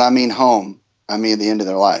 And when I mean home, I mean at the end of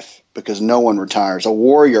their life, because no one retires. A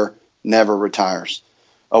warrior never retires.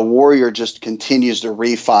 A warrior just continues to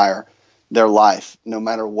refire their life, no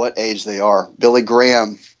matter what age they are. Billy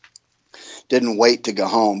Graham didn't wait to go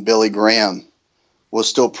home. Billy Graham was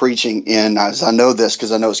still preaching I know this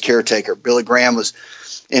because I know his caretaker. Billy Graham was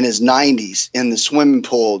in his 90s in the swimming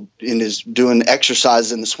pool, doing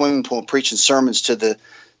exercises in the swimming pool, preaching sermons to the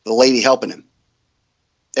lady helping him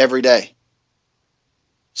every day.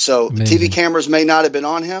 So Amazing. The TV cameras may not have been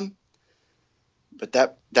on him, but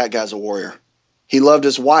that guy's a warrior. He loved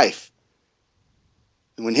his wife.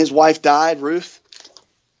 And when his wife died, Ruth,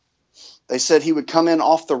 they said he would come in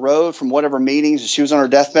off the road from whatever meetings, and she was on her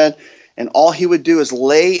deathbed, and all he would do is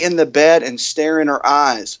lay in the bed and stare in her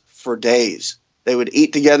eyes for days. They would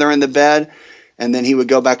eat together in the bed, and then he would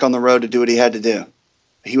go back on the road to do what he had to do.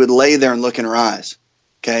 He would lay there and look in her eyes.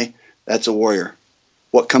 Okay? That's a warrior.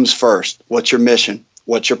 What comes first? What's your mission?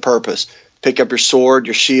 What's your purpose? Pick up your sword,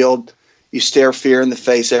 your shield. You stare fear in the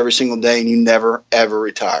face every single day, and you never, ever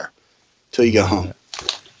retire till you go home.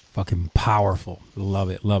 Fucking powerful. Love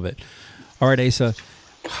it. Love it. All right, Asa,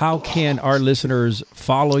 how can our listeners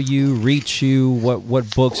follow you, reach you?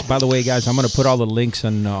 What books? By the way, guys, I'm going to put all the links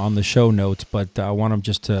on the show notes, but I want them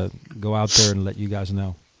just to go out there and let you guys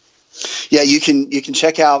know. Yeah, you can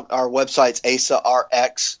check out our websites,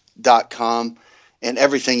 asarx.com, and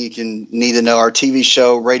everything you can need to know. Our TV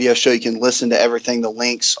show, radio show, you can listen to everything, the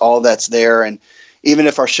links, all that's there. And even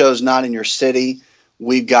if our show's not in your city,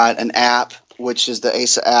 we've got an app, which is the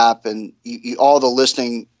ASA app, and all the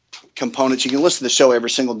listening components. You can listen to the show every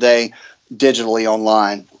single day digitally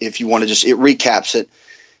online if you want to it recaps it.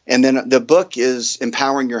 And then the book is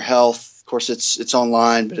Empowering Your Health. Of course, it's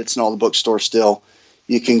online, but it's in all the bookstores still.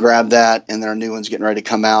 You can grab that, and then our new one's getting ready to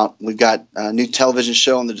come out. We've got a new television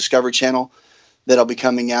show on the Discovery Channel that'll be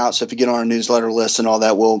coming out. So if you get on our newsletter list and all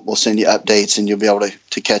that, we'll send you updates, and you'll be able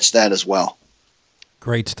to catch that as well.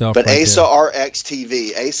 Great stuff. But right ASA RX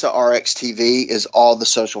TV is all the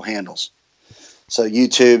social handles. So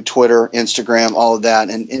YouTube, Twitter, Instagram, all of that.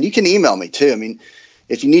 And you can email me too. I mean,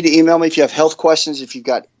 if you need to email me, if you have health questions, if you've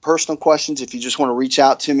got personal questions, if you just want to reach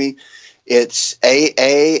out to me, it's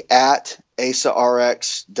aa@asarx.com,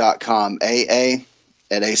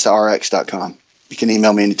 aa@asarx.com. You can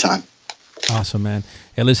email me anytime. Awesome, man.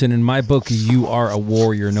 Hey, listen, in my book, you are a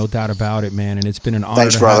warrior, no doubt about it, man. And it's been an honor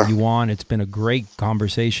Thanks, to brother. have you on. It's been a great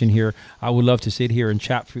conversation here. I would love to sit here and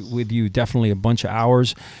chat with you definitely a bunch of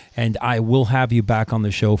hours. And I will have you back on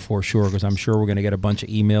the show for sure, because I'm sure we're going to get a bunch of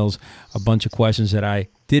emails, a bunch of questions that I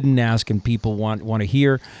didn't ask and people want to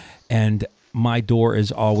hear. And my door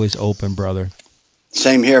is always open, brother.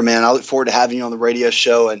 Same here, man. I look forward to having you on the radio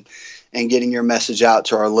show and getting your message out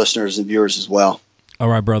to our listeners and viewers as well. All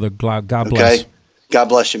right, brother. God bless. Okay. God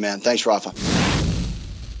bless you, man. Thanks, Rafa.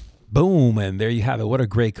 Boom. And there you have it. What a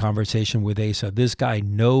great conversation with Asa. This guy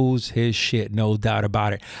knows his shit, no doubt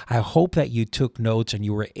about it. I hope that you took notes and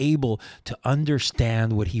you were able to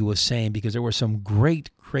understand what he was saying, because there were some great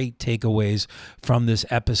takeaways from this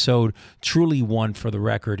episode. Truly one for the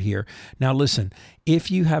record here. Now, listen, if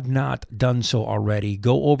you have not done so already,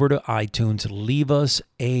 go over to iTunes, leave us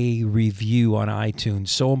a review on iTunes.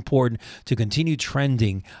 So important to continue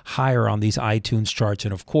trending higher on these iTunes charts.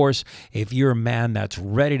 And of course, if you're a man that's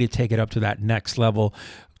ready to take it up to that next level,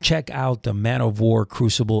 check out the Man of War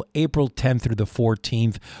Crucible, April 10th through the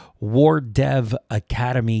 14th,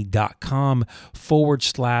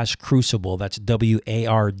 wardevacademy.com/crucible. That's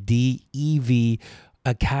WARDEV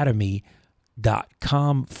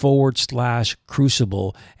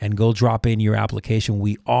academy.com/crucible, and go drop in your application.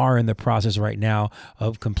 We are in the process right now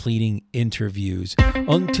of completing interviews.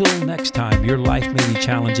 Until next time, your life may be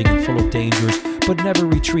challenging and full of dangers, but never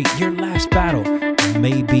retreat. Your last battle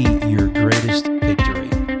may be your greatest